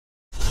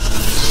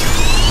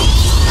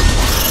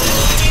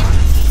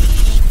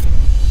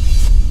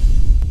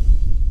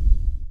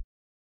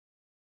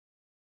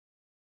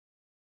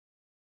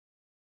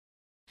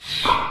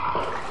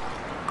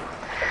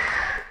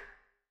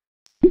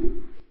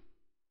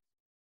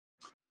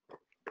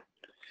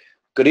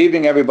Good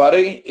evening,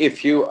 everybody.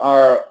 If you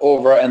are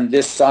over on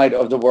this side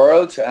of the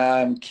world,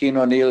 I'm Cian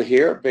O'Neill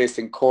here, based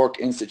in Cork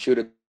Institute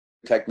of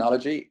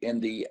Technology in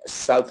the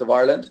south of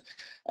Ireland.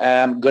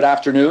 Good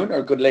afternoon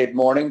or good late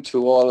morning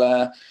to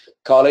all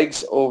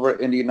colleagues over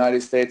in the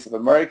United States of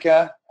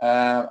America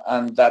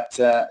and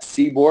that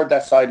seaboard,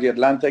 that side of the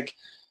Atlantic.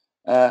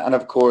 And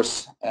of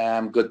course,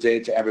 good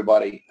day to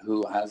everybody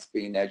who has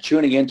been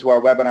tuning into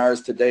our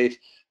webinars to date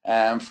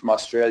from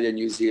Australia,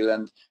 New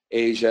Zealand,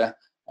 Asia.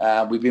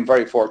 We've been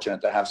very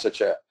fortunate to have such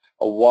a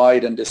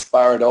wide and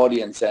disparate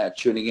audience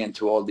tuning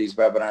into all these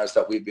webinars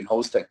that we've been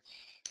hosting.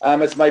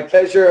 It's my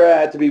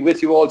pleasure to be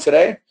with you all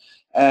today.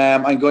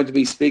 I'm going to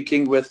be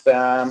speaking with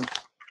a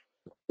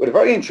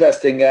very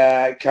interesting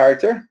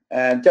character,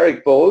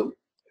 Derek Bol,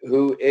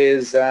 who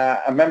is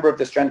a member of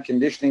the strength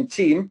conditioning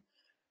team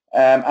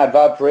at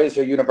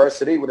Valparaiso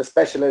University with a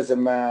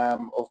specialism,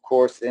 of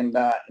course, in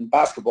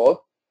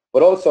basketball,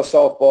 but also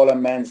softball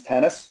and men's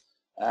tennis.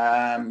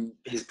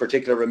 His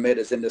particular remit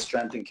is in the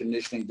strength and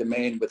conditioning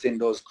domain within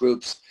those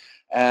groups.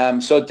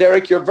 So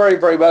Derek, you're very,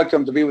 very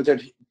welcome to be with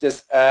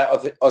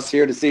us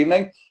here this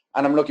evening,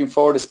 and I'm looking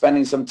forward to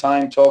spending some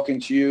time talking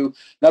to you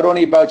not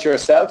only about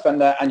yourself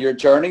and your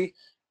journey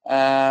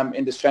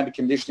in the strength and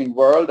conditioning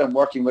world and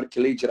working with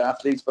collegiate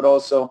athletes, but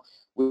also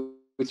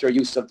with your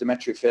use of the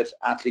Metrifit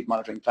athlete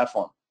monitoring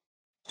platform.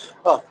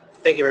 Well,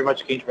 thank you very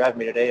much, Keith, for having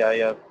me today.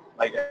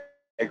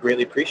 I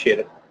greatly appreciate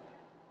it.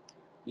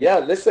 Yeah,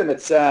 listen,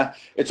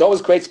 it's always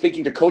great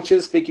speaking to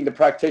coaches, speaking to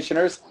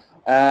practitioners.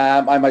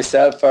 I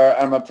myself,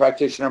 I'm a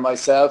practitioner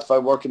myself. I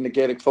work in the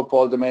Gaelic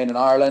football domain in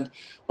Ireland,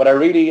 but I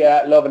really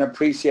love and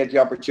appreciate the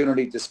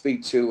opportunity to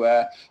speak to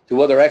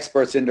other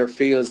experts in their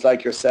fields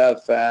like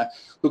yourself,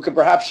 who can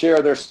perhaps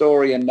share their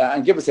story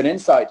and give us an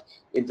insight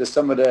into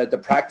some of the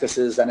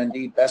practices and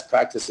indeed best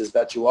practices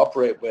that you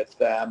operate with.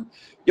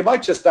 You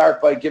might just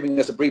start by giving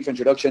us a brief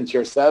introduction to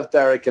yourself,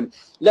 Derek, and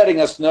letting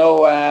us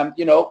know,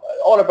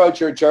 all about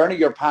your journey,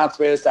 your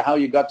pathways to how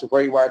you got to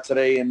where you are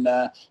today in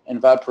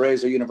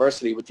Valparaiso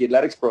University with the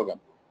athletics program.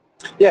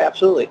 Yeah,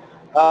 absolutely.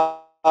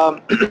 So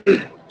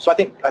I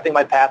think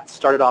my path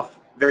started off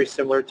very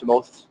similar to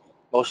most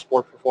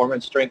sport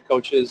performance strength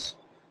coaches.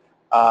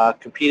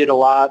 Competed a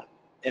lot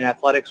in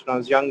athletics when I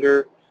was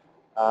younger.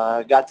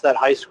 Got to that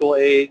high school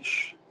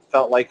age,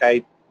 felt like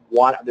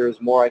there was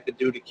more I could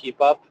do to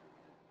keep up.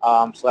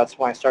 So that's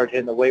when I started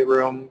hitting the weight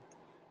room.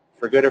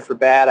 For good or for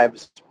bad, I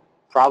was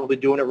probably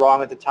doing it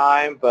wrong at the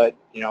time, but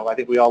I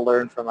think we all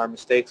learn from our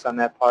mistakes on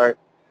that part.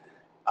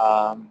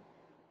 I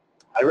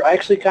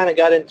actually kind of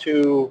got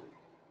into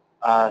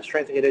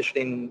strength and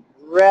conditioning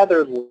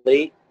rather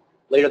later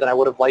than I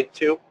would have liked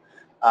to. Okay.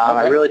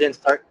 I really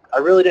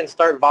didn't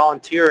start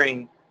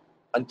volunteering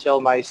until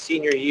my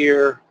senior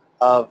year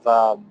of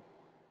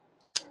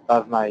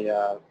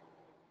my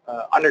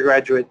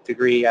undergraduate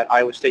degree at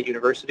Iowa State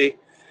University.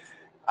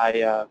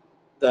 The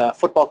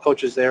football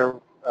coaches there,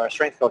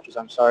 strength coaches,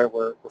 I'm sorry,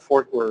 were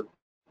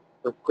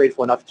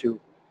grateful enough to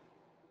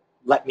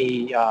let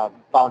me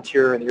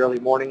volunteer in the early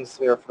mornings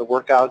there for the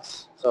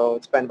workouts. So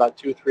it's been about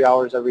 2-3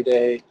 hours every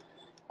day.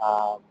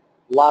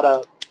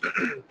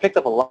 Picked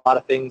up a lot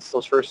of things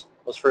those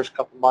first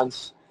couple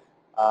months.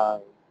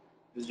 It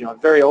was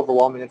very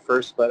overwhelming at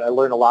first, but I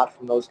learned a lot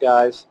from those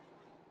guys.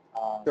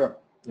 Sure.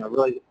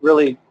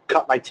 Really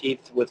cut my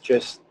teeth with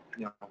just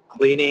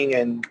cleaning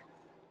and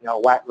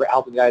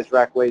helping guys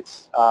rack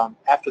weights.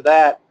 After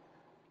that,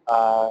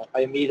 I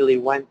immediately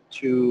went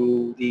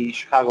to the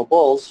Chicago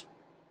Bulls.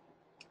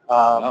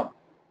 Wow.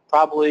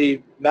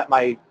 Probably met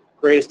my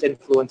greatest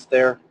influence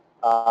there.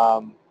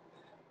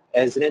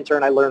 As an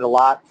intern, I learned a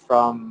lot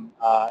from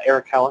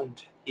Eric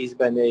Helland. He's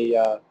been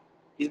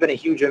a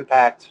huge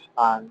impact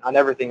on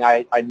everything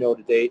I know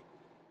to date.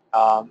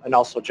 And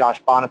also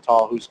Josh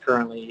Bonnetal, who's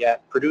currently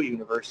at Purdue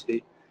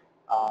University.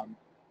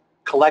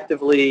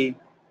 Collectively,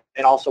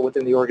 and also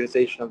within the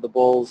organization of the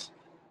Bulls,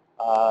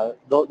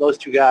 those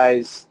two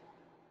guys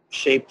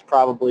shaped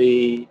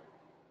probably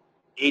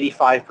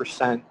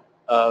 85%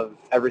 of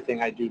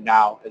everything I do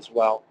now as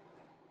well.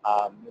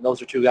 And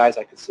those are two guys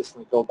I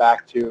consistently go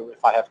back to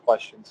if I have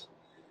questions.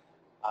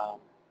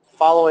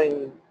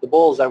 Following the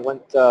Bulls, I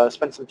went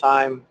spent some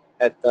time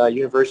at the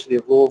University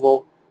of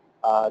Louisville.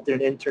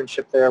 Did an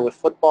internship there with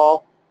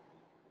football.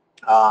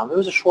 It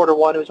was a shorter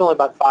one. It was only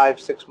about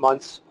 5-6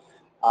 months.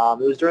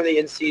 It was during the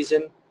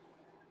in-season,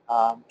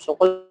 so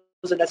it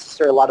wasn't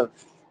necessarily a lot of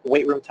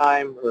weight room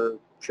time or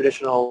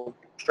traditional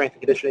strength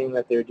and conditioning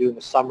that they were doing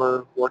the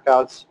summer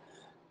workouts.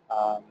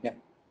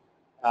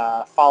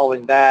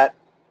 Following that,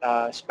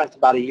 spent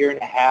about 1.5 years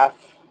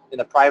in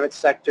the private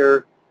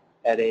sector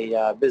at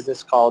a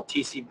business called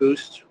TC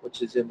Boost,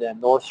 which is in the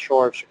North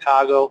Shore of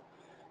Chicago,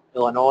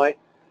 Illinois.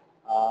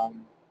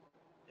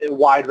 A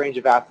wide range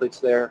of athletes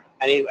there,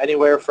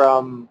 anywhere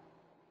from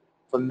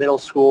middle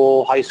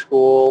school, high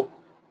school,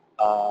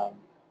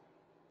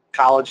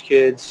 college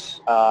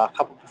kids, a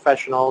couple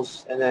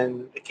professionals, and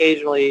then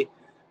occasionally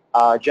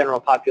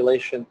general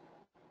population.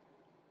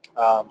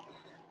 So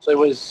it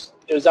was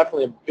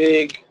definitely a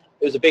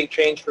big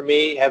change for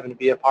me having to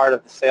be a part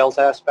of the sales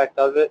aspect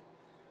of it.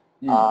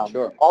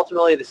 Sure.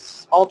 Ultimately,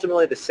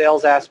 the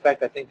sales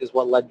aspect, I think, is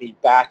what led me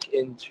back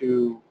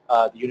into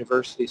the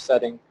university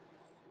setting.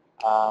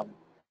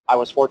 I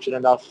was fortunate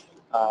enough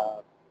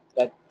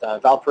that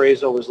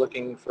Valparaiso was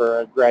looking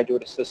for a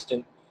graduate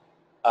assistant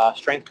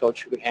strength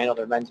coach who could handle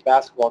their men's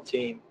basketball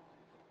team.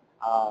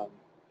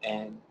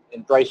 And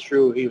Bryce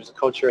Drew, he was the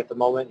coach here at the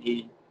moment.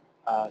 He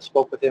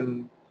spoke with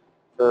him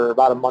for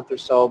about a month or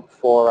so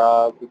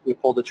before we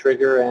pulled the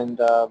trigger, and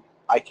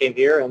I came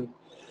here, and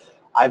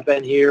I've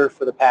been here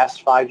for the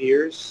past 5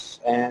 years,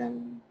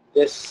 and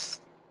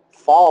this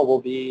fall will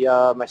be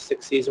my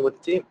 6th season with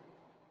the team.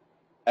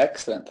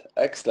 Excellent,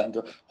 excellent.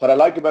 What I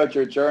like about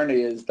your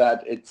journey is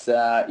that it's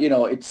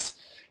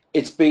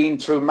it's been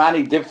through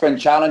many different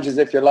challenges,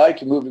 if you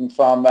like, moving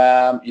from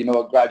a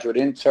graduate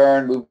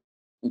intern, moving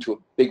into a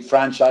big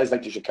franchise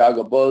like the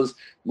Chicago Bulls,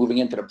 moving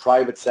into the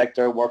private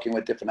sector, working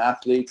with different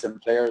athletes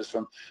and players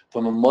from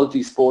a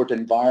multi-sport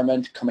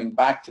environment, coming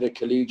back to the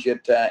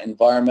collegiate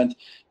environment.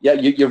 Yeah,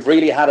 you've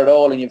really had it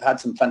all, and you've had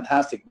some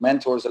fantastic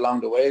mentors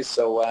along the way.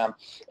 So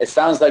it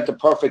sounds like the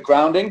perfect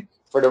grounding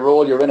for the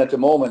role you're in at the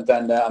moment,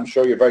 and I'm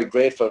sure you're very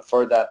grateful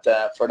for that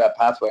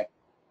pathway.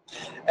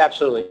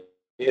 Absolutely.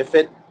 If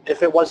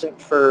it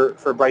wasn't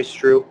for Bryce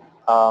Drew,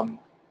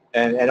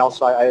 and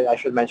also I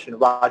should mention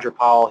Roger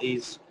Powell.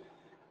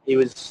 He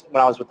was,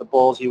 when I was with the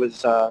Bulls, he was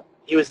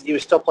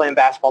still playing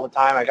basketball at the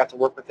time. I got to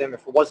work with him.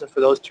 If it wasn't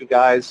for those two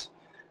guys,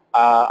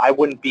 I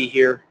wouldn't be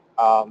here.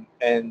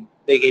 And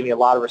they gave me a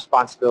lot of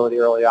responsibility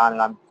early on,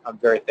 and I'm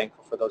very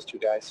thankful for those two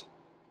guys.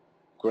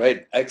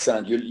 Great,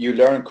 excellent. You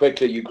learn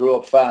quickly. You grew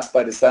up fast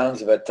by the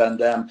sounds of it.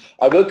 And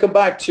I will come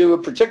back to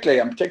I'm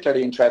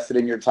particularly interested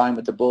in your time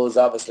with the Bulls.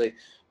 Obviously,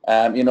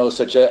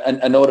 such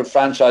a noted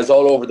franchise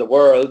all over the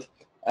world.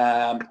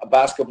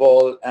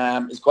 Basketball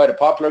is quite a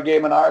popular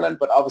game in Ireland,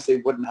 but obviously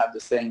it wouldn't have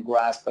the same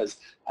grasp as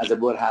it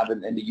would have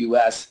in the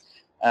US.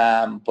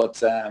 But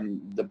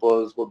the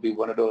Bulls would be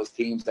one of those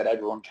teams that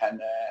everyone can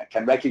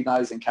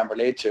recognize and can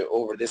relate to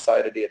over this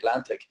side of the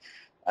Atlantic.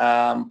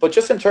 But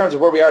just in terms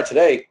of where we are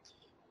today,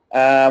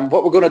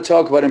 what we're going to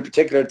talk about in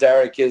particular,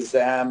 Derek, is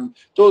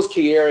those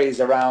key areas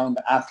around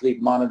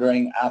athlete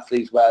monitoring,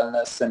 athlete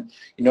wellness, and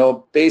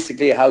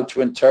basically how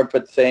to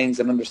interpret things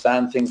and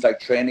understand things like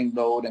training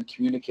load and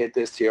communicate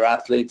this to your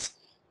athletes,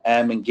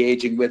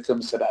 engaging with them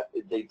so that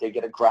they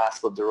get a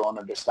grasp of their own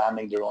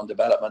understanding, their own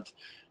development.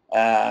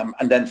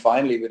 And then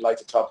finally, we'd like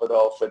to top it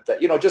off with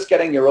just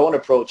getting your own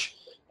approach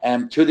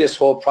to this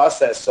whole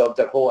process of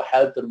that whole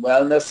health and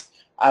wellness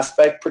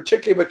aspect,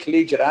 particularly with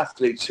collegiate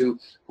athletes who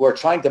are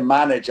trying to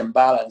manage and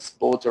balance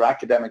both their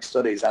academic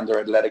studies and their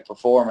athletic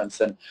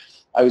performance. And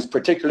I was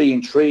particularly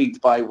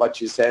intrigued by what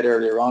you said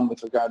earlier on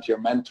with regard to your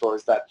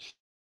mentors, that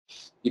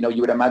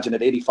you would imagine that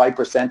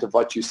 85% of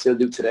what you still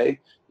do today,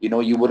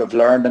 you would have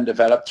learned and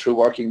developed through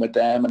working with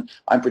them. And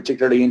I'm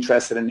particularly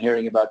interested in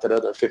hearing about that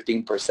other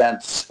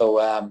 15%.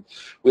 So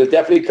we'll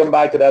definitely come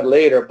back to that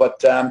later.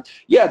 But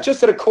yeah, just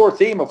to the core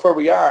theme of where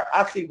we are,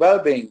 athlete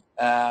well-being.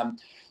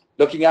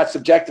 Looking at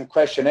subjective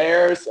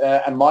questionnaires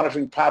and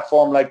monitoring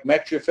platform like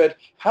Metrifit,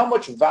 how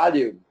much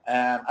value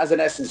as an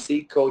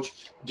S&C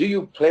coach do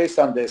you place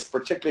on this,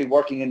 particularly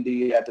working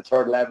in at the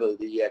third level,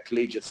 the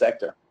collegiate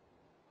sector?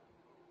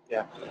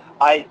 Yeah,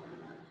 I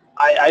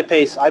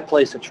place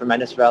a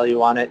tremendous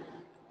value on it.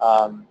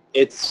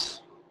 It's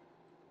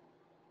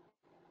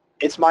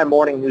my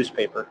morning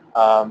newspaper.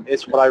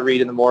 It's what I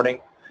read in the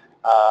morning.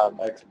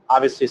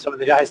 Obviously, some of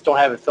the guys don't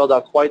have it filled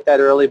out quite that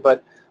early,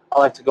 but I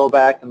like to go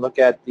back and look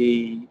at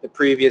the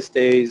previous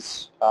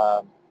days,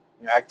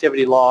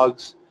 activity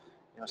logs,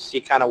 see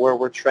kind of where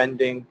we're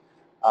trending,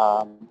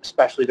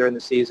 especially during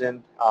the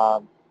season.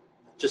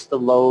 Just the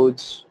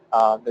loads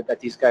that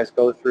these guys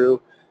go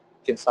through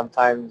can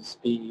sometimes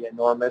be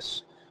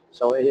enormous.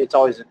 So it's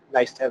always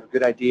nice to have a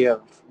good idea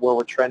of where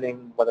we're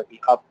trending, whether it be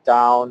up,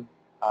 down,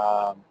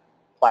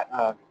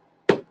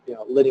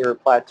 linear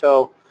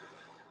plateau.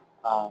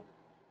 And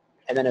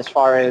then as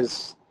far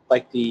as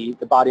like the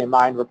body and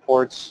mind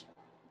reports,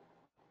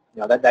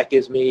 that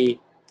gives me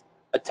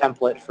a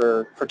template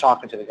for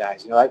talking to the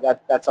guys.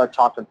 That's our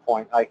talking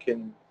point. I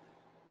can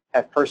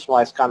have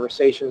personalized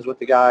conversations with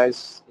the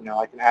guys.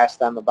 I can ask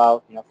them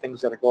about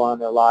things that are going on in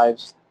their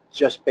lives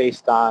just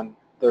based on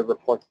the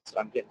reports that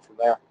I'm getting from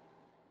there.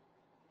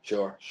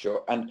 Sure.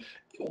 And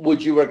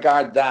would you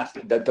regard that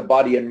the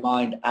body and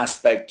mind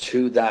aspect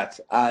to that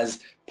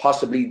as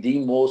possibly the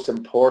most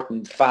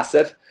important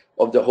facet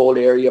of the whole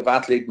area of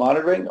athlete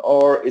monitoring,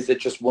 or is it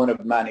just one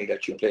of many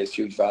that you place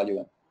huge value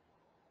in?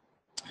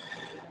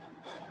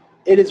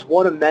 It is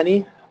one of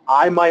many.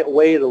 I might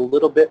weigh it a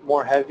little bit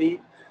more heavy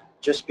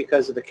just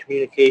because of the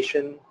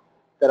communication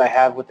that I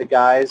have with the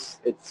guys.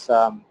 It's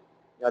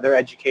their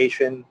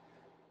education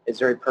is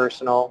very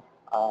personal.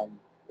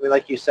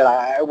 Like you said,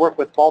 I work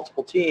with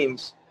multiple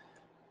teams,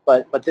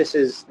 but this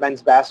is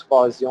men's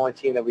basketball is the only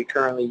team that we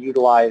currently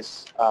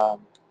utilize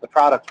the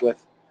product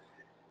with,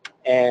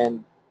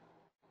 and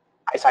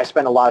I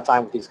spend a lot of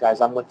time with these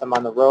guys. I'm with them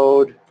on the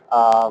road.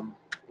 So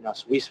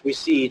we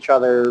see each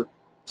other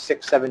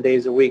 6-7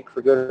 days a week,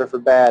 for good or for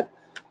bad.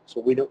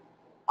 So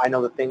I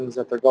know the things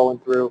that they're going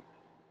through,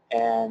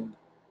 and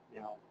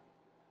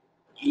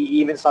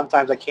even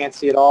sometimes I can't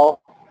see it all,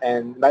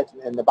 and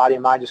the body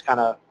and mind just kind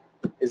of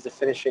is the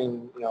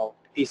finishing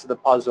piece of the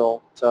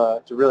puzzle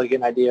to really get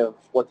an idea of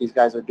what these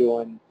guys are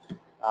doing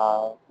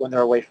when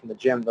they're away from the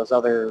gym, those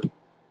other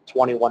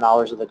 21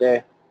 hours of the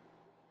day.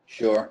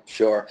 Sure,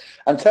 sure.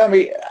 And tell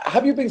me,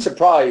 have you been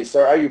surprised,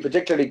 or are you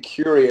particularly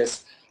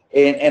curious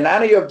in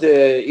any of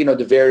the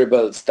the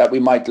variables that we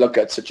might look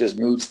at, such as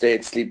mood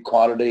state, sleep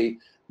quality,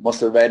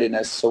 muscle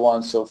readiness, so on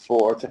and so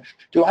forth?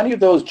 Do any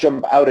of those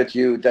jump out at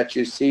you that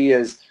you see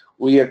as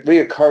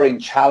reoccurring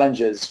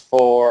challenges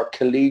for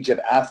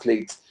collegiate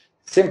athletes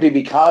simply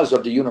because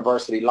of the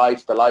university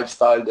life, the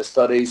lifestyle, the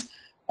studies?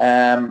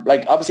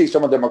 Like obviously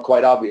some of them are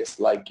quite obvious,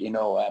 like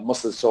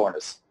muscle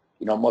soreness,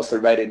 muscle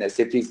readiness.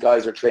 If these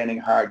guys are training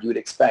hard, you'd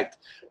expect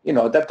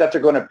that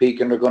they're going to peak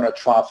and they're going to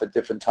trough at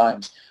different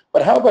times.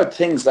 But how about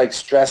things like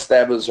stress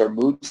levels or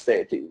mood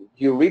state? Do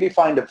you really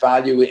find a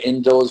value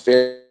in those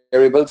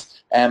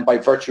variables by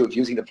virtue of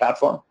using the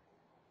platform?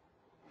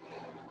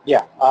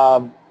 Yeah,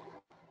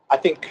 I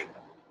think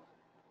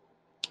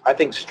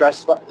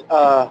stress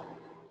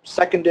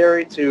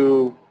secondary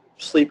to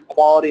sleep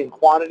quality and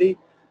quantity.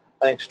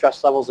 I think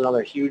stress level is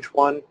another huge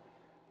one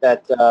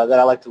that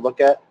I like to look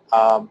at,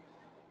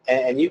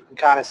 and you can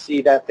kind of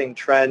see that thing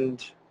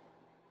trend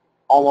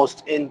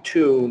almost in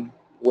tune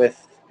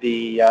with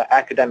the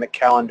academic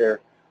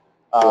calendar.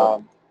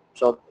 Sure.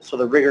 So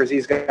the rigors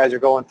these guys are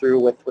going through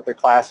with their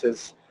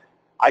classes,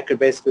 I could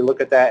basically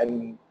look at that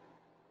and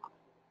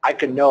I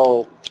could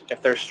know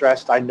if they're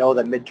stressed. I know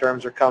that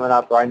midterms are coming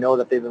up, or I know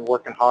that they've been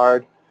working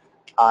hard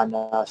on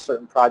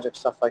certain projects,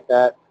 stuff like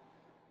that.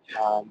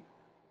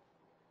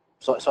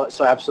 So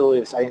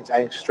absolutely, I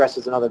think stress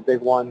is another big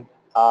one.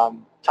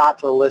 Top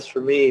of the list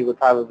for me would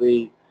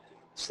probably be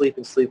sleep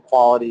and sleep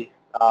quality.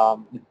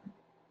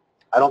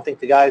 I don't think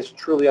the guys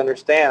truly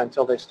understand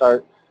until they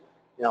start,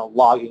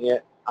 logging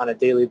it on a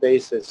daily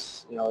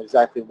basis,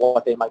 exactly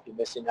what they might be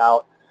missing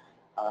out,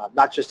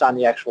 not just on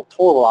the actual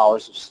total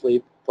hours of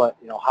sleep, but,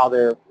 how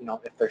they're,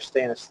 if they're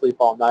staying asleep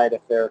all night,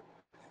 if they're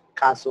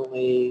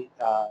constantly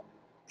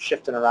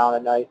shifting around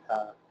at night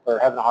or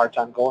having a hard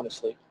time going to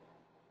sleep.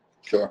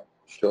 Sure,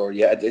 sure.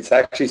 Yeah, it's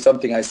actually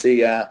something I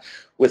see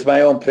with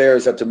my own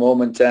players at the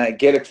moment.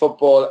 Gaelic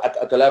football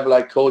at the level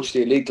I coach,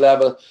 the elite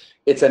level,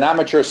 it's an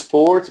amateur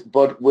sport,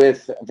 but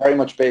with very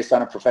much based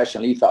on a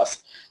professional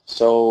ethos.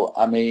 So,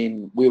 I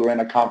mean, we were in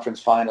a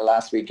conference final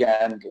last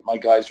weekend. My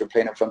guys were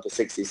playing in front of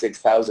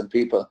 66,000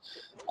 people.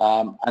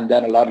 And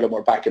then a lot of them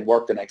were back at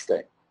work the next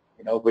day,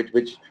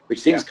 which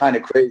seems kind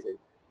of crazy,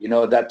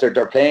 that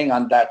they're playing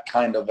on that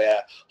kind of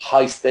a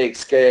high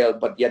stakes scale,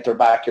 but yet they're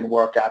back in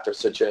work after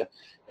such an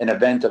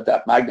event of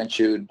that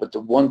magnitude. But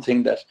the one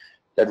thing that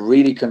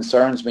really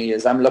concerns me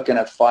is I'm looking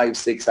at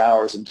 5-6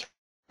 hours in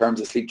terms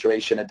of sleep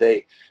duration a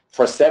day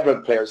for several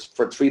players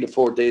for 3 to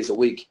 4 days a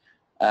week.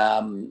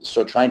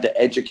 So trying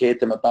to educate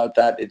them about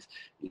that,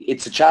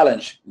 it's a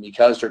challenge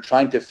because they're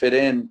trying to fit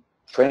in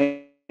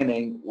training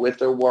with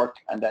their work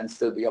and then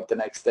still be up the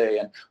next day.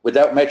 And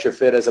without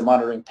Metrifit as a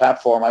monitoring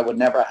platform, I would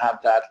never have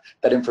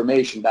that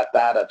information, that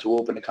data to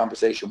open a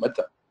conversation with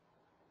them.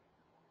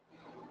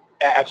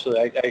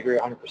 Absolutely, I agree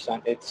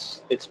 100%.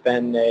 It's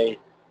been a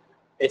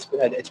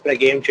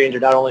game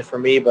changer, not only for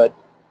me but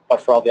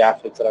for all the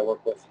athletes that I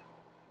work with.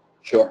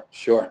 Sure,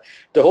 sure.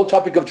 The whole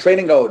topic of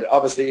training load,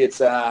 obviously,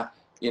 it's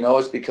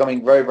it's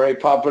becoming very, very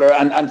popular,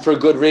 and for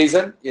good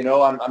reason.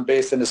 I'm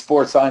based in the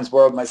sports science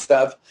world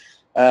myself,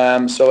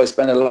 so I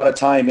spend a lot of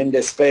time in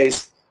this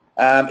space.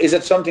 Is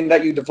it something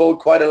that you devote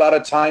quite a lot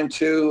of time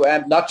to,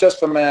 not just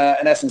from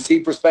an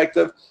S&C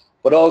perspective,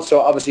 but also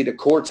obviously the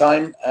core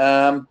time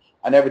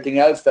and everything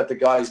else that the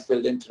guys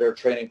build into their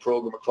training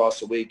program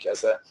across the week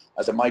as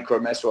a micro,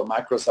 meso,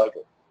 macro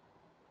cycle?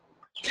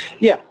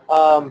 Yeah,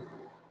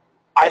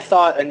 I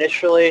thought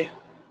initially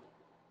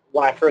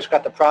when I first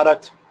got the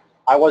product,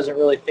 I wasn't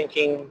really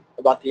thinking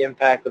about the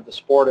impact of the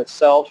sport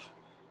itself.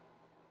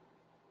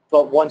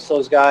 But once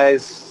those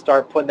guys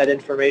start putting that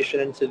information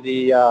into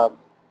the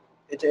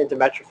into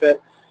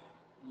Metrifit,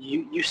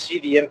 you see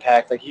the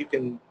impact. Like you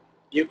can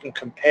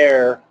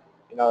compare,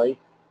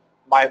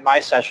 my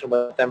session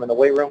with them in the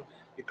weight room.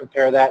 You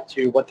compare that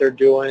to what they're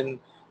doing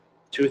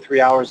 2-3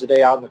 hours a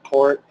day out in the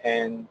court,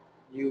 and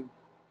you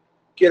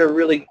get a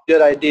really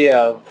good idea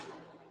of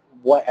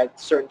what at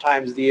certain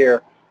times of the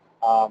year,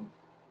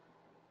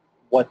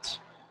 what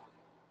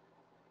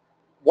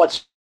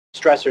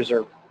stressors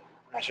are.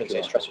 I shouldn't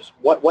say stressors.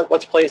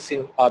 What's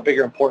placing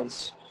bigger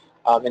importance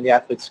in the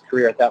athlete's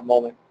career at that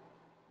moment?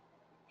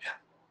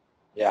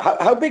 Yeah.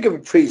 How big of a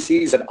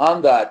preseason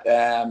on that?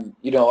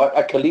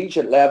 At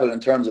collegiate level in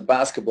terms of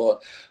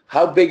basketball,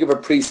 how big of a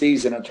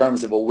preseason in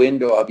terms of a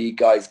window have you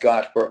guys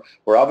got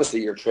where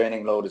obviously your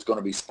training load is going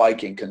to be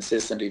spiking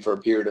consistently for a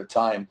period of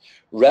time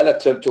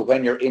relative to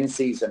when you're in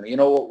season?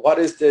 What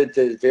is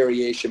the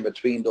variation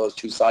between those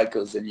two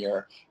cycles in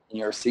your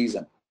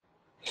season?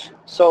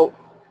 So,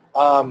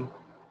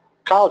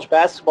 college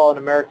basketball in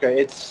America,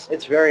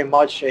 it's very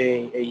much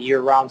a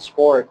year-round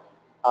sport.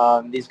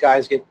 These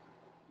guys get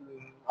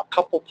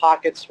couple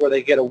pockets where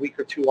they get a week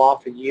or two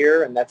off a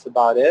year, and that's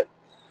about it.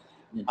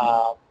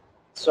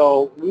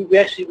 So we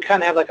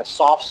kind of have like a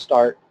soft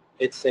start.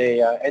 It's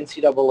a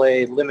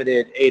NCAA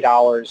limited 8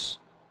 hours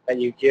that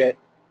you get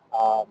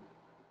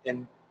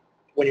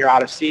when you're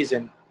out of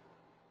season.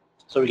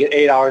 So we get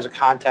 8 hours of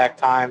contact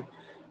time.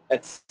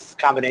 That's a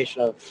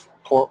combination of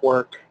court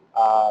work,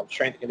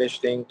 strength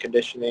and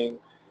conditioning,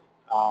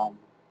 and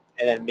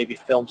then maybe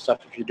film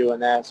stuff if you're doing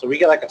that. So we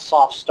get like a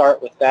soft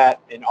start with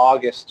that in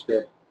August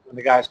when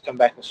the guys come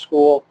back to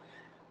school,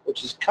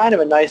 which is kind of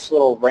a nice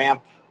little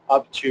ramp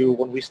up to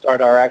when we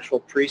start our actual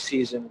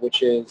preseason,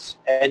 which is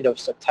end of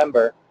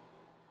September.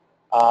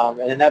 And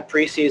then that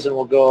preseason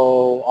will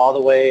go all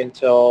the way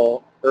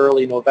until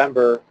early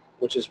November,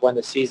 which is when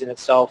the season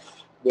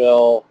itself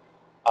will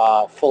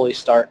fully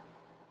start.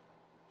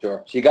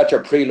 Sure. So you got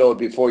your preload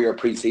before your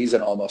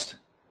preseason almost.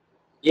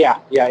 Yeah.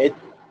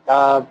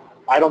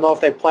 I don't know if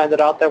they planned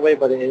it out that way,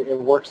 but it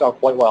works out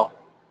quite well.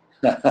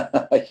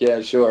 Yeah,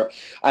 sure.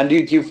 And do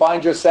you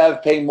find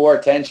yourself paying more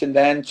attention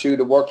then to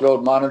the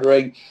workload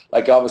monitoring,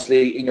 like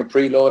obviously in your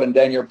preload and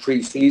then your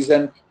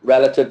preseason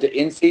relative to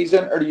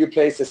in-season, or do you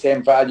place the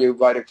same value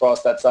right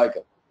across that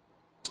cycle?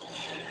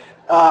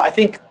 I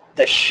think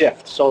the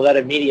shift, so that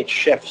immediate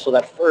shift, so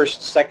that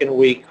first, second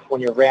week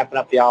when you're ramping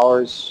up the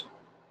hours,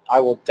 I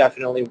will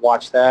definitely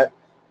watch that.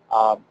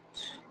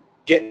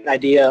 Get an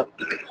idea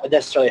of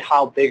necessarily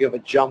how big of a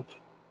jump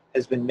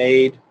has been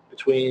made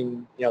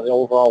between the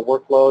overall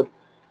workload.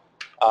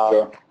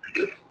 Sure.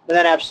 And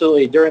then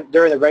absolutely during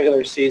the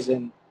regular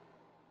season,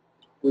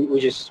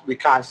 we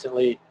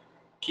constantly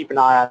keep an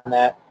eye on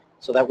that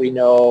so that we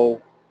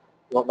know,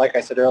 like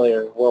I said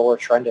earlier, where we're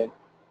trending.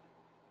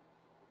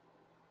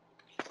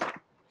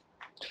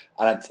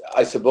 And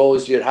I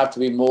suppose you'd have to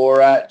be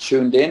more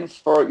tuned in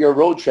for your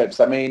road trips.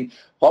 I mean,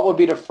 what would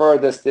be the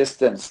furthest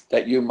distance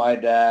that you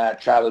might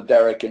travel,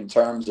 Derek, in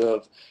terms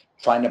of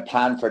trying to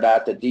plan for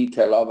that, the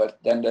detail of it,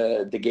 then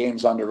the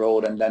games on the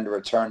road, and then the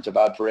return to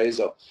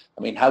Valparaiso?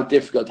 I mean, how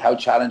difficult, how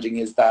challenging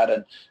is that,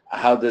 and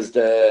how does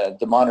the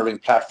monitoring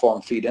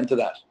platform feed into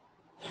that?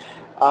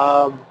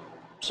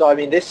 So, I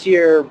mean, this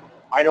year,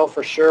 I know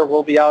for sure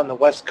we'll be out on the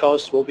West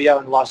Coast. We'll be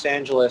out in Los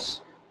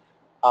Angeles.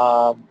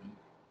 So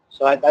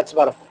that's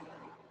about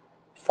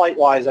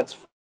flight-wise, that's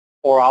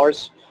 4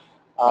 hours.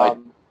 Right.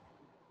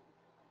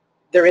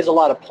 There is a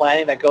lot of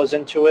planning that goes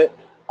into it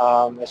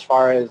as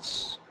far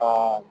as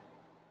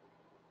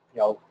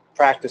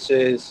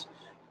practices.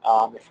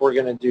 If we're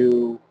going to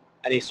do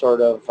any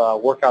sort of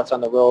workouts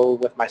on the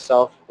road with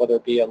myself, whether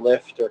it be a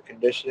lift or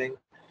conditioning.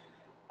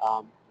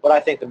 But I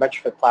think the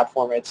Metrifit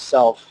platform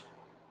itself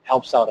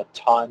helps out a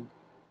ton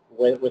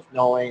with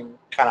knowing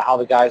kind of how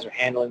the guys are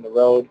handling the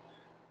road,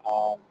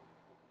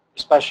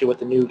 especially with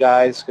the new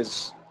guys,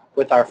 because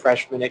with our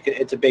freshmen,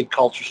 it's a big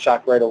culture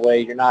shock right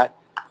away. You're not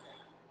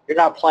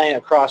playing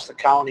across the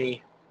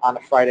county on a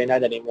Friday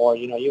night anymore.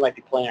 You might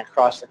be playing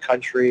across the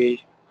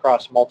country,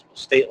 across multiple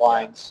state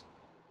lines,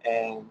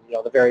 and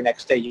the very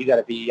next day you got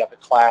to be up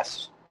at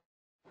class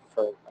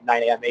for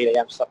 9 a.m., 8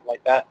 a.m., something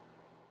like that.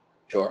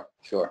 Sure.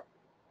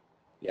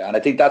 Yeah, and I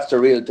think that's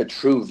the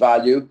true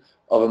value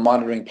of a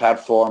monitoring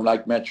platform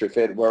like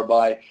Metrifit,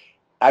 whereby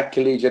at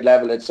collegiate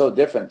level it's so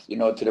different,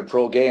 to the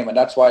pro game, and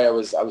that's why I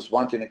was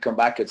wanting to come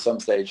back at some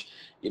stage,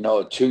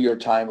 to your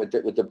time with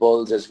the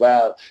Bulls as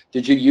well.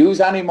 Did you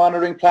use any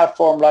monitoring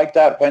platform like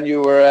that when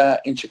you were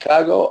in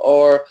Chicago,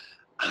 or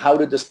how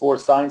did the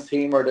sports science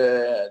team or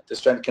the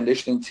strength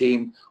conditioning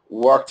team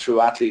work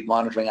through athlete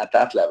monitoring at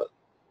that level?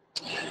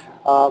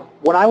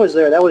 When I was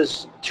there, that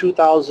was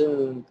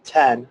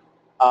 2010.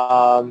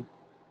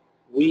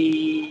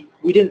 We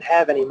didn't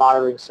have any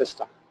monitoring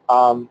system,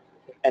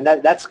 and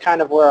that's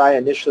kind of where I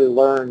initially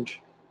learned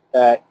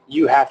that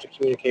you have to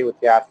communicate with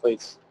the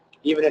athletes,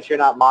 even if you're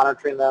not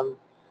monitoring them,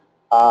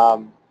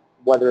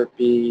 whether it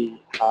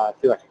be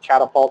through like a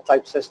catapult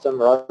type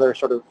system or other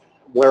sort of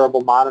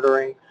wearable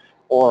monitoring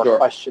or Sure. a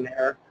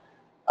questionnaire.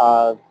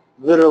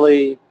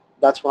 Literally,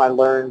 that's when I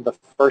learned the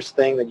first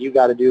thing that you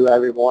got to do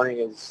every morning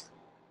is,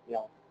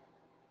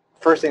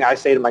 first thing I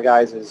say to my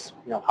guys is,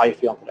 how you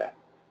feeling today?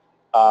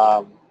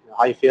 How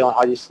you feeling?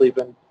 How you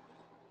sleeping?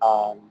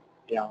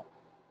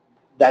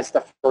 That's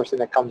the first thing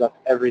that comes up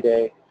every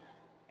day,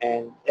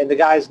 and the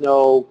guys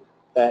know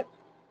that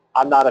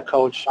I'm not a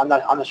coach. I'm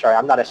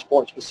not a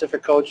sport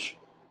specific coach.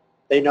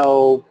 They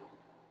know,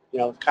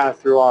 kind of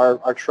through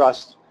our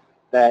trust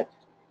that,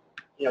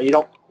 you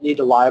don't need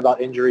to lie about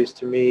injuries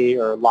to me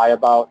or lie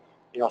about,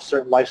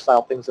 certain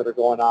lifestyle things that are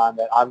going on,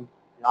 that I'm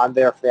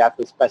there for the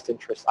athlete's best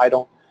interest. I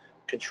don't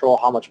control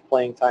how much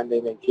playing time they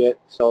may get.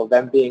 So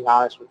them being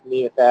honest with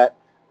me with that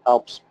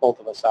helps both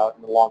of us out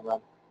in the long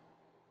run.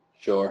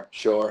 Sure.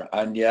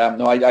 And yeah,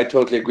 no, I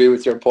totally agree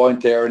with your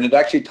point there. And it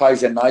actually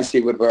ties in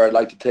nicely with where I'd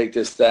like to take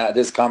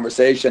this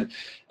conversation.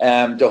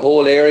 The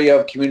whole area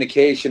of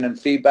communication and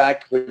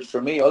feedback, which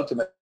for me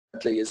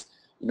ultimately is,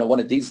 one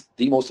of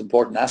the most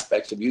important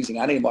aspects of using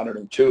any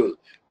monitoring tool,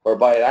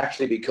 whereby it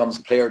actually becomes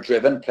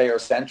player-driven,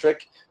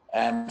 player-centric.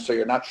 So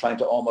you're not trying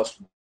to almost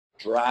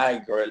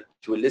drag or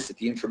to elicit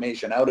the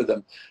information out of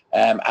them.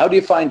 How do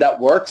you find that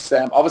works?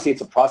 Obviously,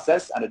 it's a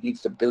process and it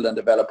needs to build and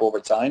develop over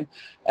time.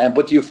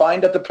 But do you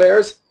find that the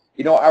players,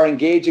 you know, are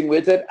engaging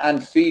with it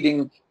and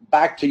feeding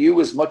back to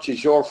you as much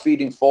as you're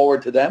feeding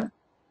forward to them?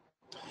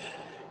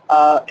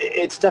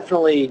 It's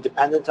definitely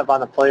dependent upon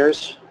the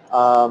players.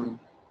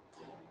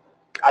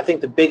 I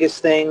think the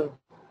biggest thing,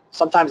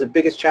 sometimes the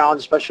biggest challenge,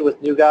 especially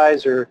with new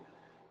guys or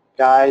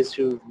guys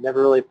who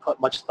never really put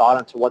much thought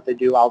into what they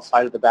do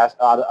outside of the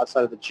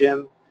outside of the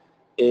gym,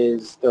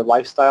 is their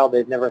lifestyle.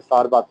 They've never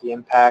thought about the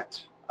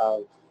impact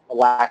of a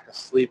lack of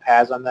sleep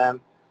has on them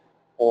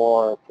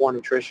or poor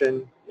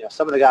nutrition. You know,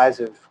 some of the guys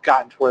have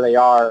gotten to where they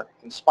are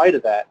in spite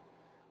of that.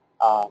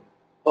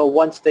 But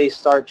once they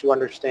start to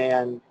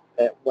understand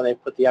that when they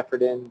put the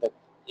effort in, that,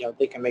 you know,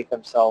 they can make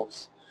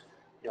themselves,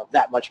 you know,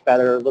 that much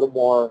better, a little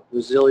more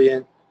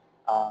resilient,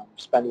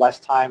 spend less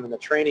time in the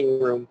training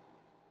room.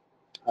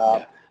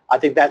 I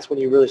think that's when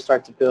you really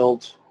start to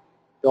build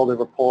a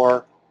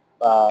rapport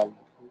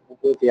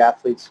with the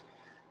athletes,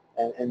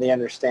 and they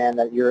understand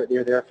that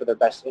you're there for their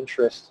best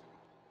interest.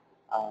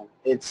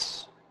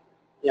 It's,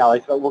 you know,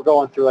 like we're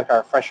going through like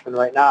our freshmen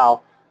right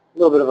now, a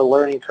little bit of a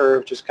learning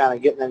curve, just kind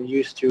of getting them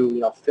used to, you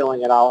know,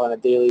 filling it out on a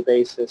daily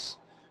basis.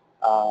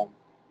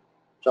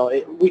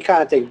 So we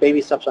kind of take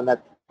baby steps on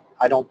that.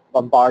 I don't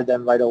bombard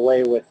them right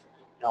away with,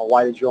 you know,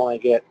 why did you only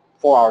get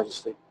 4 hours of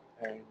sleep,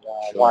 and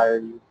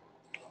Sure.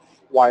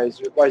 why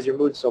is your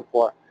mood so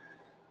poor?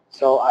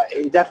 So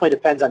it definitely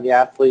depends on the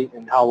athlete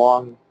and how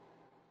long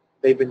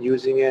they've been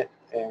using it,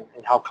 and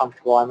how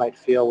comfortable I might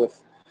feel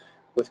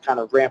with kind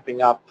of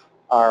ramping up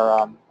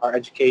our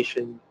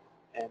education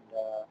and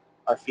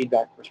our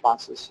feedback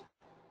responses.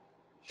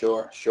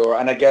 Sure, sure.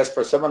 And I guess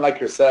for someone like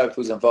yourself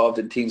who's involved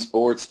in team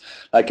sports,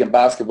 like in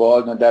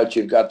basketball, no doubt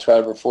you've got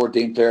 12 or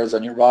 14 players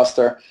on your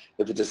roster.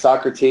 If it's a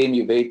soccer team,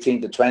 you've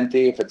 18 to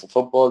 20. If it's a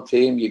football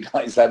team, you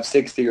guys have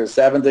 60 or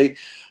 70.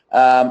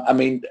 I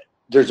mean,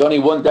 there's only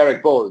one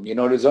Derek Bol. You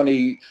know, there's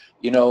only,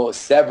 you know,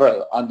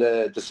 several on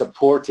the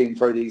support team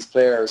for these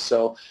players.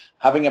 So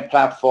having a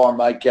platform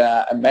like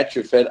a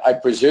Metrifit, I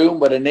presume,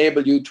 would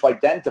enable you to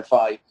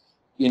identify,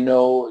 you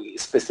know,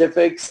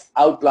 specifics,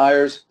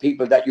 outliers,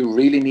 people that you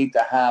really need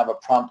to have a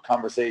prompt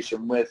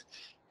conversation with,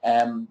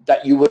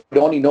 that you would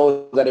only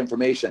know that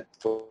information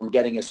from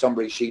getting a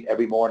summary sheet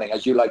every morning,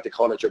 as you like to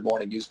call it, your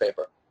morning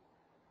newspaper.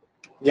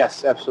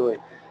 Yes, absolutely.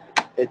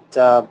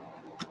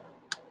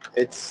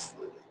 It's,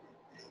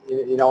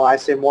 you know, when I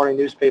say morning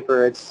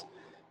newspaper, it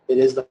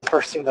is the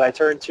first thing that I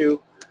turn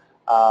to.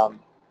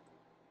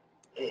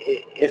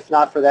 If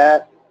not for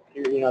that,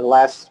 you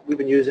know, we've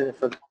been using it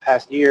for the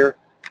past year.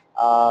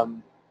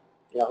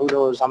 You know, who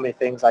knows how many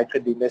things I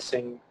could be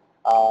missing.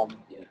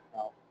 You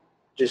know,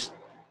 just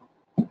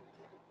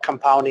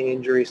compounding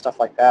injury, stuff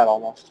like that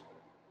almost.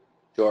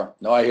 Sure.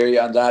 No, I hear you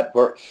on that.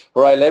 Where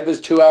I live is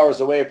 2 hours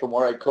away from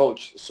where I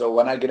coach. So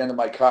when I get into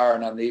my car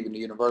and I'm leaving the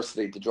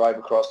university to drive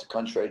across the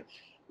country,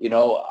 you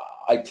know,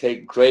 I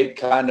take great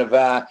kind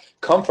of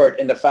comfort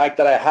in the fact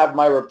that I have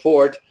my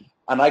report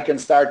and I can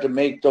start to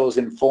make those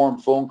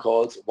informed phone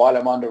calls while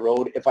I'm on the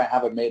road if I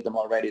haven't made them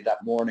already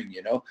that morning,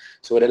 you know.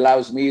 So it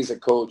allows me as a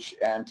coach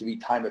to be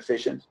time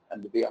efficient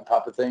and to be on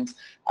top of things,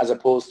 as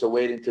opposed to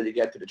waiting until you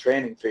get to the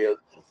training field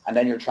and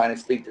then you're trying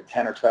to speak to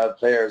 10 or 12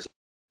 players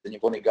and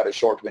you've only got a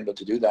short window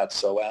to do that.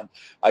 So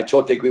I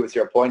totally agree with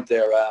your point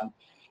there.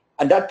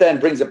 And that then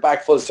brings it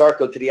back full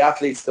circle to the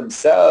athletes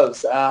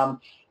themselves.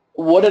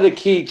 What are the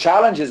key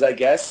challenges, I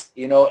guess,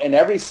 you know, in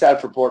every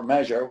self-report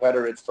measure,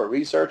 whether it's for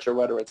research or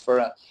whether it's for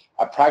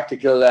a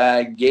practical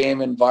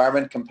game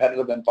environment,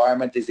 competitive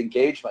environment, is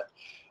engagement.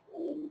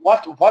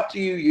 What do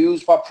you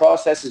use? What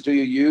processes do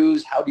you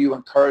use? How do you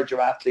encourage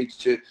your athletes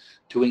to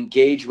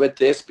engage with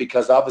this?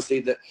 Because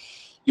obviously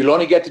you'll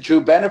only get the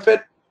true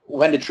benefit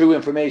when the true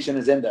information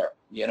is in there,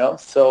 you know?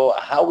 So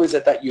how is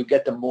it that you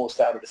get the most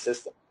out of the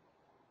system?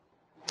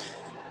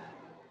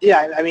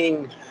 Yeah, I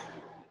mean,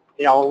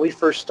 you know, when we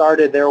first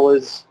started, there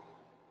was,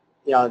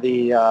 you know,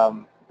 the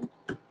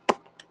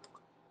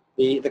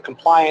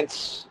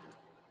compliance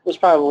was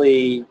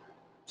probably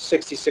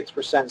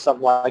 66%,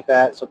 something like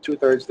that. So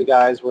 2/3 of the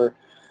guys were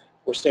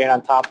staying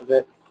on top of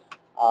it.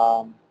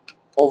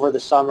 Over the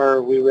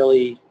summer, we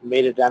really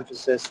made an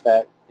emphasis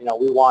that, you know,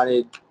 we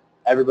wanted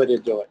everybody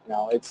to do it. You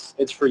know,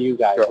 it's for you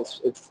guys. Sure.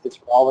 It's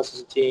for all of us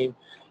as a team.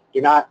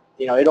 You're not,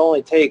 you know, it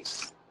only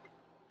takes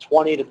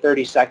 20 to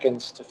 30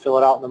 seconds to fill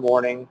it out in the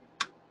morning.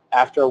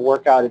 After a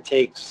workout, it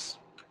takes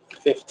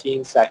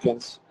 15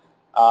 seconds.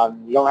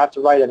 You don't have to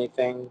write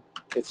anything.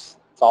 It's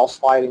all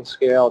sliding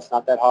scale. It's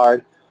not that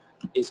hard.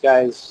 These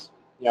guys,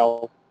 you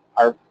know,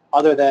 are,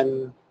 other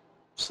than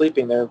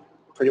sleeping, they're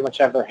pretty much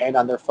have their hand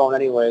on their phone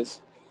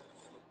anyways.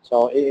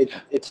 So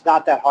it's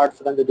not that hard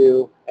for them to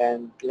do.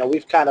 And, you know,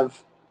 we've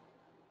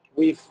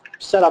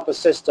set up a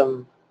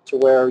system to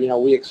where, you know,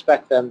 we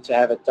expect them to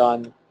have it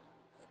done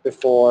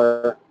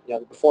before, you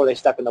know, before they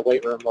step in the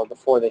weight room or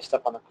before they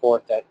step on the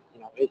court, that, you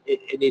know,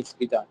 it needs to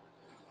be done.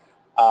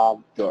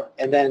 Sure.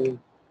 And then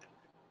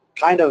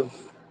kind of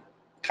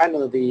kind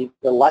of the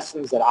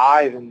lessons that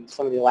I've and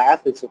some of the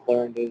athletes have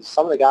learned is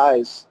some of the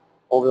guys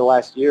over the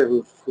last year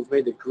who've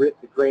made the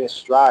greatest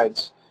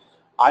strides,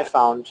 I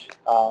found,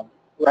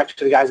 were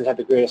actually the guys that had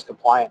the greatest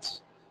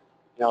compliance.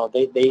 You know,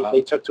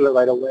 they took to it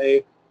right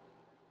away.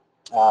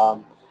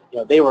 You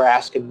know, they were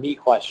asking me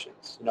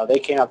questions. You know, they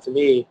came up to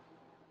me,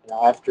 you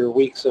know, after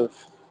weeks of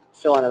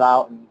filling it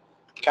out and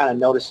kind of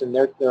noticing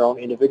their own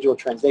individual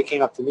trends. They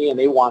came up to me and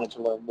they wanted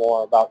to learn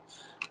more about,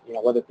 you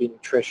know, whether it be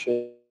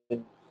nutrition,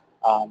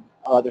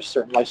 other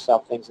certain lifestyle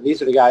things. And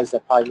these are the guys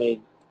that probably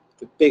made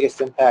the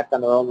biggest impact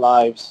on their own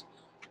lives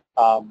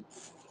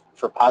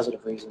for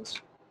positive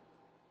reasons.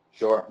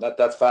 Sure,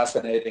 that's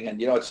fascinating,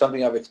 and you know, it's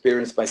something I've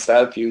experienced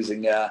myself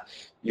using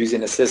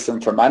using a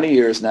system for many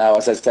years now.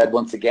 As I said,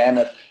 once again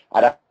at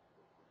an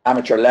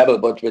amateur level,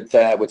 but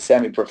with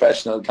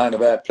semi-professional kind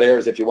of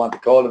players, if you want to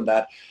call them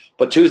that.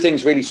 But two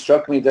things really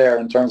struck me there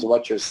in terms of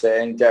what you're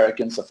saying, Derek,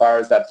 insofar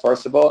as that,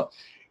 first of all,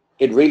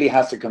 it really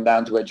has to come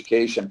down to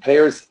education.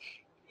 Players,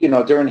 you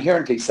know, they're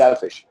inherently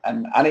selfish,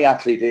 and any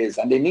athlete is,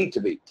 and they need to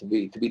be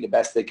the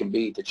best they can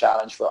be to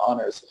challenge for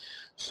honours.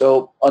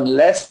 So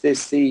unless they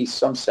see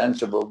some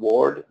sense of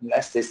reward,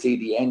 unless they see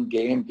the end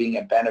game being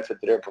a benefit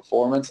to their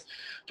performance,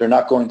 they're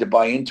not going to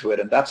buy into it.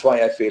 And that's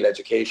why I feel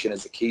education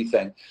is a key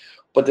thing.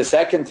 But the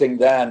second thing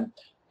then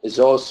is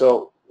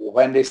also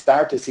when they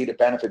start to see the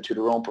benefit to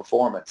their own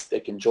performance,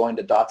 they can join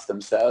the dots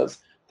themselves.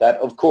 That,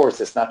 of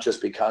course, it's not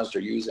just because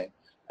they're using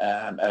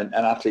an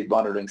athlete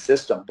monitoring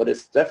system, but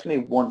it's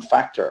definitely one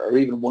factor or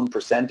even one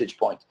percentage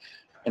point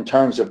in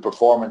terms of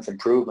performance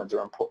improvement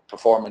or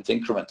performance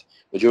increment.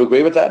 Would you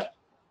agree with that?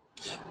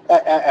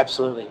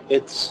 Absolutely.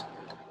 It's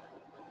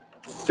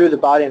through the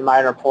body and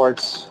mind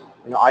reports,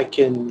 you know, I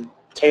can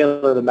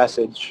tailor the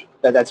message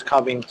that's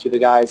coming to the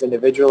guys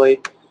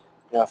individually.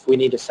 You know, if we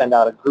need to send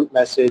out a group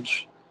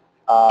message,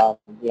 you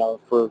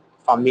know, if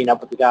I'm meeting up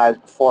with the guys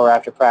before or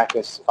after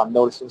practice, if I'm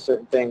noticing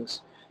certain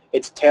things,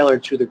 it's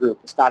tailored to the group.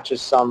 It's not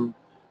just some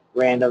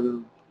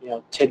random, you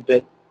know,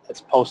 tidbit that's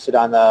posted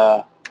on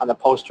the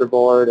poster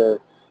board or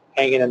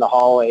hanging in the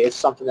hallway. It's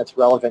something that's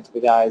relevant to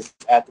the guys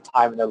at the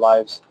time in their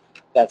lives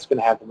that's going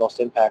to have the most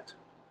impact.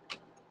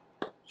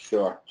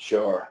 Sure,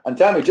 sure. And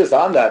tell me just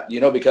on that, you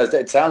know, because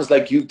it sounds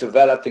like you've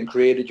developed and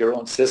created your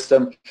own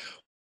system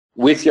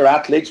with your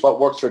athletes.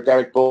 What works for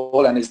Derek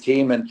Bol and his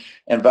team in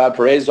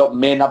Valparaiso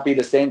may not be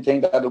the same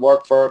thing that will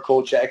work for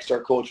Coach X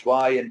or Coach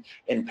Y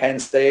in Penn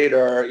State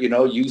or, you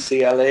know,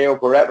 UCLA or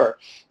wherever.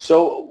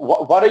 So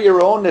what are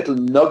your own little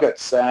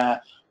nuggets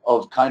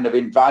of kind of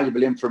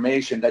invaluable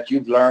information that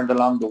you've learned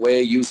along the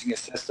way using a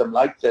system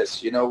like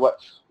this? You know,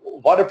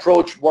 what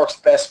approach works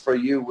best for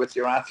you with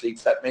your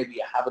athletes that maybe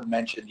you haven't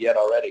mentioned yet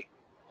already?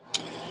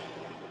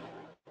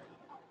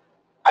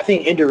 I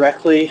think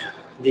indirectly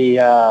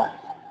the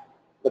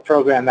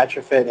program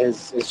Metrifit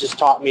has just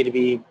taught me to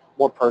be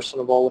more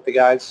personable with the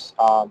guys,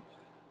 a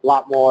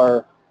lot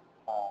more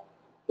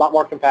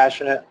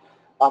compassionate,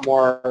 a lot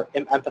more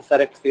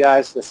empathetic to the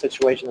guys, the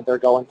situation that they're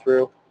going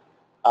through.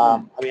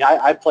 I mean,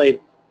 I played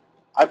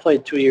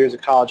 2 years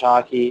of college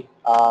hockey.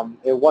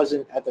 It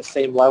wasn't at the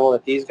same level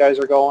that these guys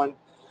are going.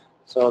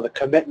 So the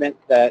commitment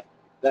that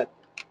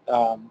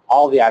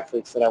all the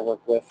athletes that I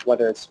work with,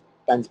 whether it's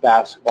men's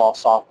basketball,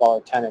 softball,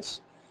 or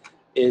tennis,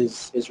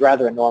 is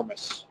rather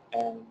enormous.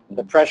 And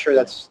the pressure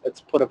that's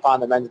put upon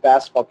the men's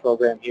basketball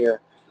program here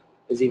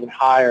is even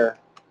higher.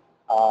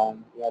 You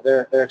know,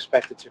 they're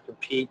expected to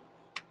compete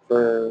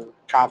for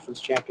conference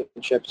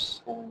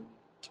championships and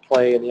to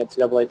play in the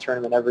NCAA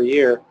tournament every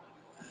year.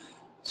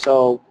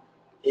 So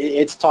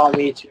it's taught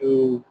me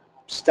to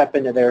step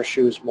into their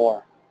shoes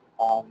more.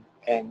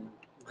 And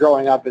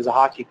growing up as a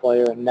hockey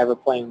player and never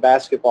playing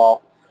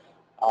basketball,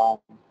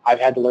 I've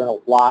had to learn a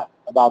lot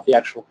about the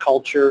actual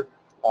culture,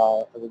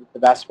 the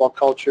basketball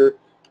culture,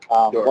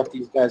 Sure. What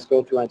these guys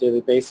go through on a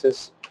daily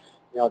basis,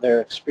 you know,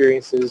 their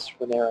experiences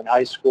when they're in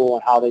high school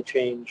and how they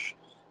change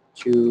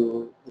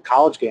to the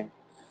college game.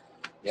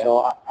 Yeah.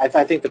 So I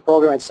think the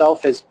program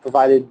itself has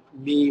provided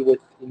me with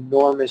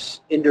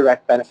enormous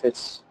indirect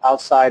benefits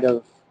outside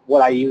of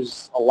what I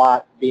use a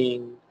lot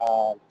being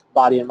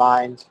body and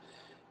mind,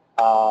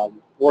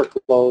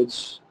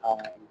 workloads,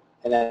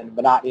 and then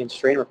monotony and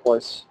strain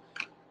reports,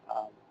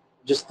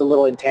 just the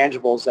little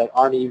intangibles that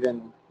aren't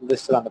even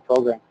listed on the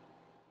program.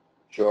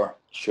 Sure,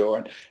 sure.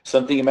 And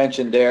something you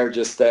mentioned there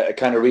just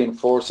kind of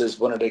reinforces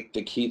one of the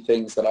key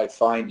things that I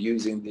find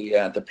using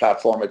the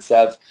platform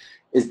itself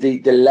is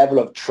the level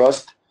of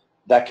trust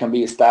that can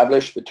be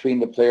established between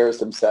the players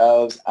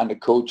themselves and the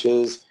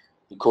coaches,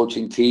 the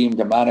coaching team,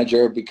 the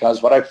manager,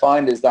 because what I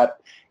find is that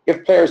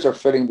if players are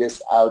filling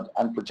this out,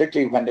 and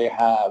particularly when they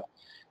have,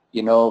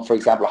 you know, for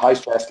example, high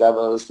stress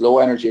levels, low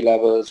energy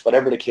levels,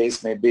 whatever the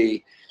case may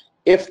be,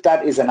 if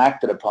that isn't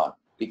acted upon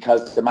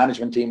because the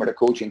management team or the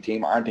coaching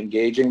team aren't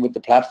engaging with the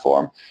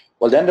platform,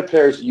 well, then the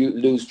players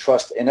lose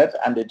trust in it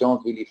and they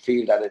don't really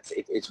feel that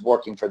it's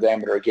working for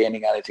them or they're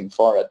gaining anything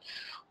for it.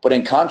 But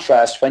in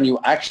contrast, when you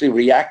actually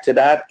react to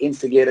that,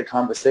 instigate a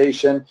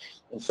conversation,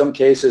 in some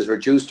cases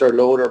reduce their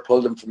load or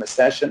pull them from a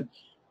session,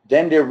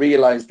 then they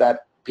realize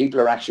that people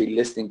are actually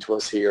listening to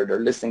us here. They're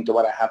listening to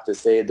what I have to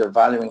say. They're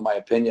valuing my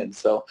opinion.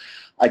 So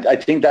I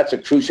think that's a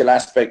crucial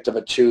aspect of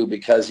it too,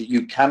 because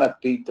you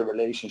cannot beat the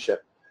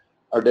relationship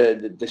or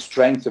the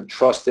strength of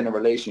trust in a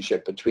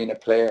relationship between a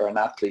player, an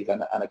athlete,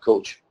 and a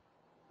coach.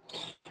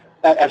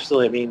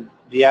 Absolutely. I mean,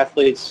 the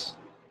athletes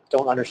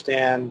don't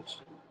understand.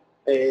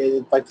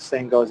 Like the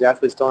saying goes, the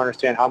athletes don't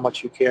understand how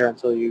much you care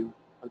until you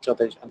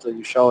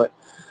show it.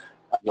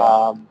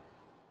 Yeah.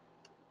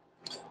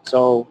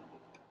 So,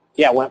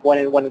 yeah,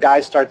 when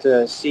guys start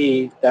to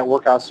see that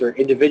workouts are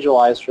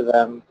individualized for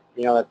them,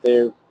 you know, that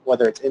they're,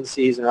 whether it's in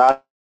season or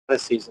out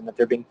of season, that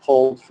they're being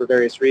pulled for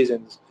various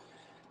reasons,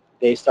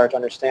 they start to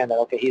understand that,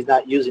 okay, he's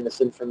not using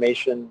this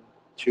information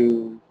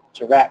to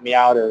rat me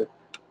out or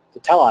to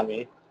tell on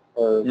me,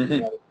 or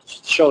you know,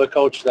 show the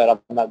coach that I'm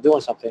not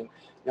doing something. You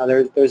know,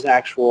 there's an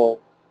actual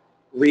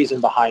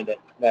reason behind it,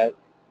 that,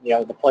 you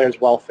know, the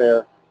player's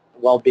welfare,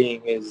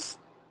 well-being is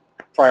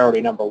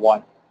priority number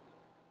one.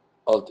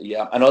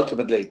 Yeah, and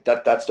ultimately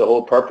that's the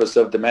whole purpose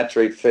of the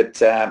Metrifit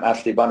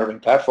athlete monitoring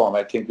platform.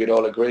 I think we'd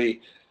all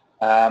agree.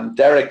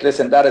 Derek,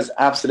 listen, that is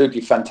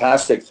absolutely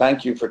fantastic.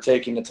 Thank you for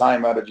taking the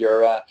time out of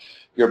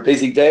your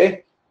busy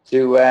day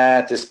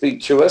to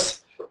speak to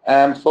us.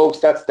 Folks,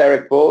 that's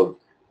Derek Bol,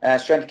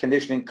 strength and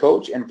conditioning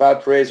coach in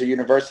Valparaiso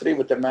University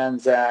with the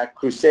men's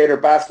Crusader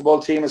basketball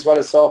team, as well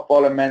as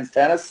softball and men's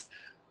tennis.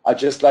 I'd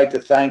just like to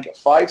thank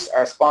Fifes,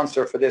 our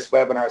sponsor for this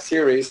webinar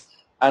series.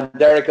 And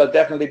Derek, I'll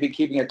definitely be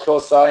keeping a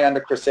close eye on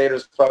the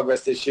Crusaders'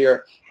 progress this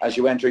year as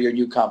you enter your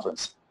new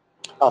conference.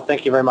 Oh,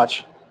 thank you very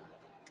much.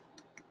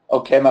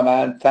 Okay, my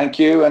man. Thank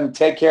you, and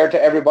take care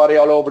to everybody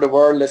all over the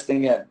world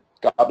listening in.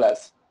 God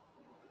bless.